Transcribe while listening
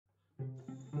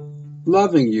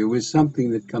Loving you is something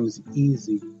that comes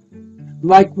easy,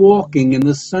 like walking in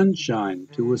the sunshine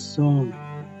to a song,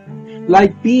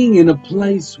 like being in a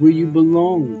place where you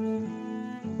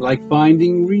belong, like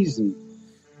finding reason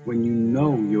when you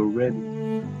know you're ready.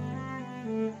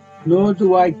 Nor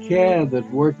do I care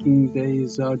that working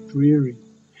days are dreary,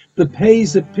 the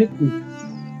pay's a pittance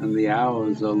and the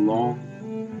hours are long.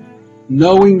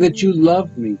 Knowing that you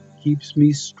love me keeps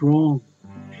me strong,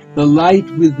 the light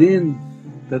within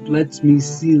that lets me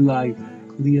see life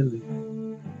clearly.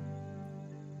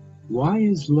 Why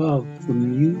is love the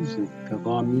music of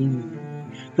our meaning,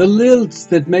 the lilt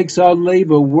that makes our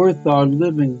labor worth our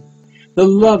living, the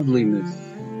loveliness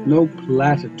no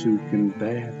platitude can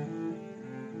bear?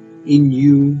 In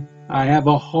you I have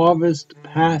a harvest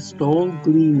past all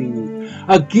gleaning,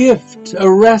 a gift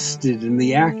arrested in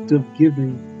the act of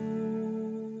giving,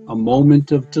 a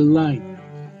moment of delight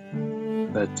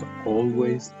that's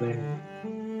always there.